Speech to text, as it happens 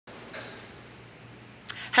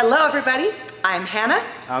Hello everybody, I'm Hannah.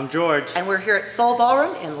 I'm George. And we're here at Soul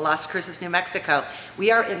Ballroom in Las Cruces, New Mexico. We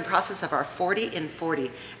are in process of our 40 in 40,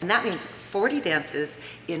 and that means 40 dances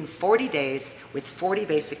in 40 days with 40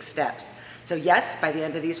 basic steps. So yes, by the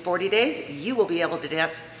end of these 40 days, you will be able to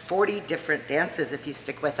dance 40 different dances if you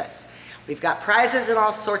stick with us. We've got prizes and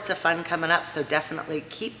all sorts of fun coming up, so definitely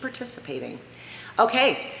keep participating.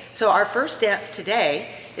 Okay, so our first dance today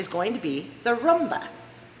is going to be the Rumba.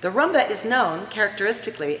 The Rumba is known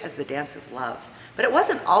characteristically as the dance of love, but it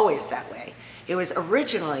wasn't always that way. It was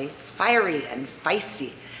originally fiery and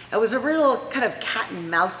feisty. It was a real kind of cat and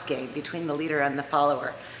mouse game between the leader and the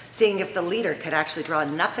follower, seeing if the leader could actually draw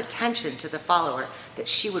enough attention to the follower that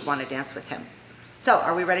she would want to dance with him. So,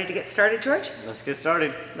 are we ready to get started, George? Let's get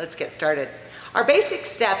started. Let's get started. Our basic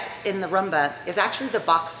step in the Rumba is actually the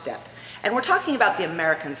box step, and we're talking about the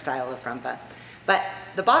American style of Rumba. But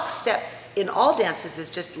the box step in all dances is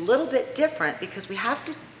just a little bit different because we have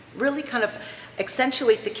to really kind of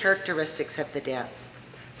accentuate the characteristics of the dance.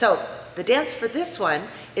 So the dance for this one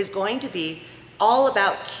is going to be all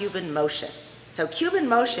about Cuban motion. So Cuban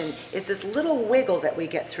motion is this little wiggle that we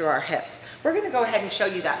get through our hips. We're going to go ahead and show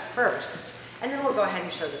you that first, and then we'll go ahead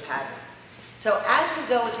and show the pattern. So as we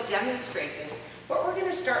go to demonstrate this, what we're going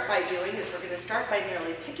to start by doing is we're going to start by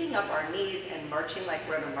merely picking up our knees and marching like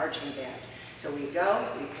we're in a marching band. So we go,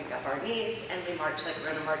 we pick up our knees, and we march like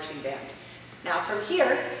we're in a marching band. Now from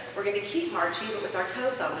here, we're going to keep marching, but with our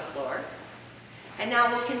toes on the floor. And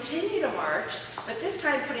now we'll continue to march, but this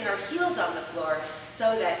time putting our heels on the floor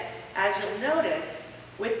so that, as you'll notice,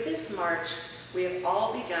 with this march, we have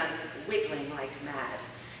all begun wiggling like mad.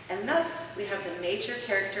 And thus, we have the major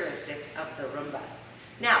characteristic of the Rumba.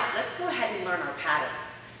 Now, let's go ahead and learn our pattern.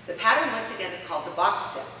 The pattern, once again, is called the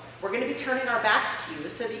box step. We're going to be turning our backs to you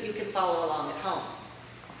so that you can follow along at home.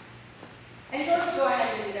 And George will go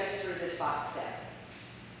ahead and lead us through this box step.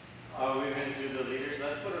 Are we going to do the leader's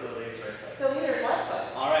left foot or the leader's right foot? The leader's left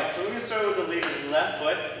foot. Alright, so we're going to start with the leader's left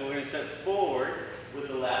foot. We're going to step forward with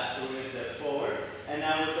the left, so we're going to step forward. And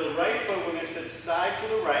now with the right foot, we're going to step side to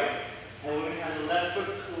the right. And we're going to have the left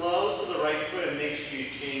foot close to the right foot and make sure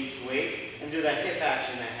you change weight and do that hip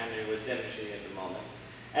action that Henry was demonstrating at the moment.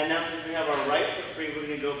 And now since we have our right foot free, we're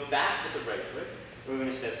going to go back with the right foot. We're going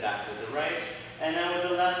to step back with the right. And now with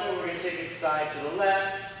the left foot, we're going to take it side to the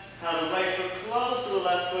left. Have the right foot close to the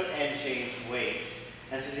left foot and change weight.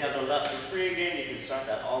 And since you have the left foot free again, you can start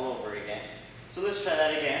that all over again. So let's try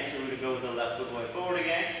that again. So we're going to go with the left foot going forward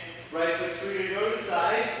again. Right foot free to go to the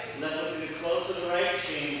side. Left foot's going to close to the right,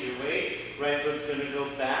 change your weight. Right foot's going to go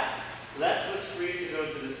back. Left foot's free to go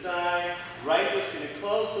to the side. Right foot's going to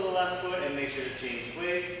close to the left foot and make sure to change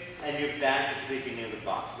weight. And you're back at the beginning of the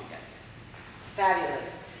box again.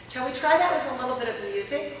 Fabulous. Shall we try that with a little bit of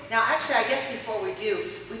music? Now actually, I guess before we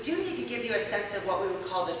do need to give you a sense of what we would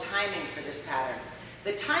call the timing for this pattern.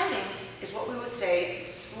 The timing is what we would say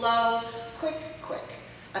slow, quick, quick.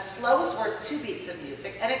 A slow is worth 2 beats of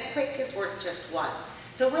music, and a quick is worth just 1.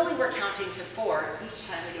 So really we're counting to 4 each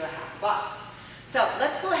time we do a half box. So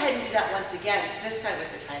let's go ahead and do that once again, this time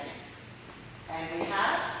with the timing. And we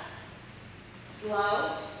have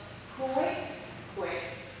slow, quick, quick,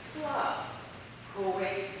 slow.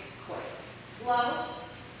 Quick, quick, slow.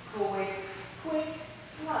 Quick, quick,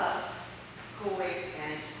 slow. Quick,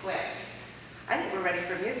 and quick. I think we're ready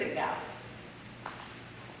for music now.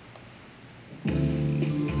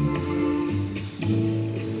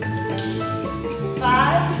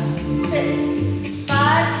 5, 6,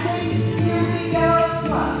 5, 6, here we go,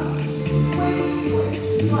 slow. Quick, quick,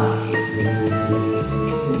 slow.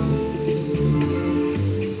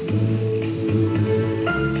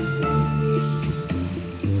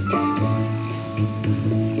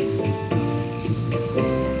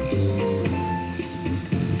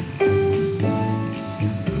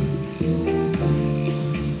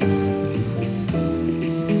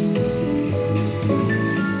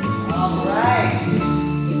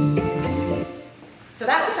 So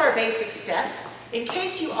that was our basic step. In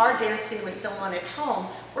case you are dancing with someone at home,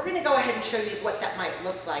 we're going to go ahead and show you what that might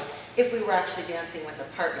look like if we were actually dancing with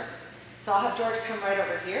a partner. So I'll have George come right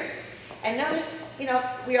over here. And notice,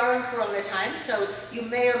 we are in Corona time, so you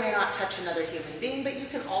may or may not touch another human being, but you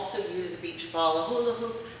can also use a beach ball, a hula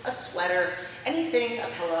hoop, a sweater, anything, a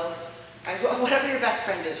pillow, whatever your best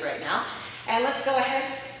friend is right now. And let's go ahead,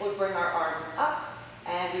 we'll bring our arms up.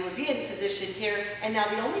 And we would be in position here. And now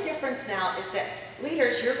the only difference now is that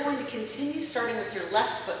leaders, you're going to continue starting with your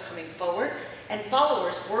left foot coming forward. And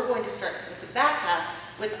followers, we're going to start with the back half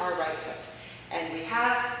with our right foot. And we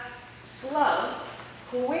have slow,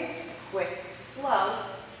 quick, quick, slow,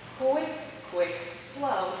 quick, quick,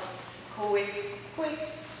 slow, quick, quick,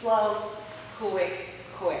 slow, quick,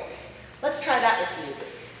 quick. Let's try that with music.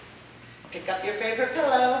 Pick up your favorite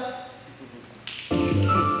pillow.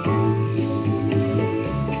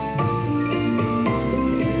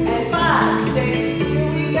 And 5, 6,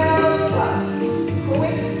 here we go. Slow.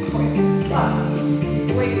 Quick, quick, slow.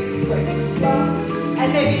 Quick, quick, slow.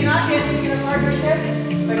 And maybe you're not dancing in a partnership,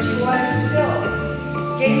 but you want to still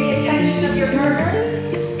gain the attention of your partner.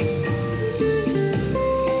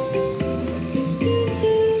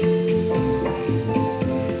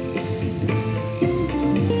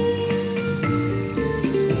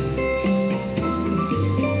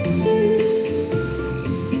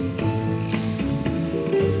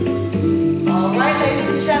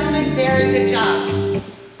 Very good job.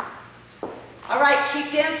 All right,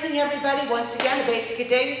 keep dancing, everybody. Once again, a basic a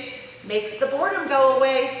day makes the boredom go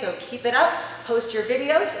away, so keep it up, post your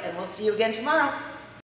videos, and we'll see you again tomorrow.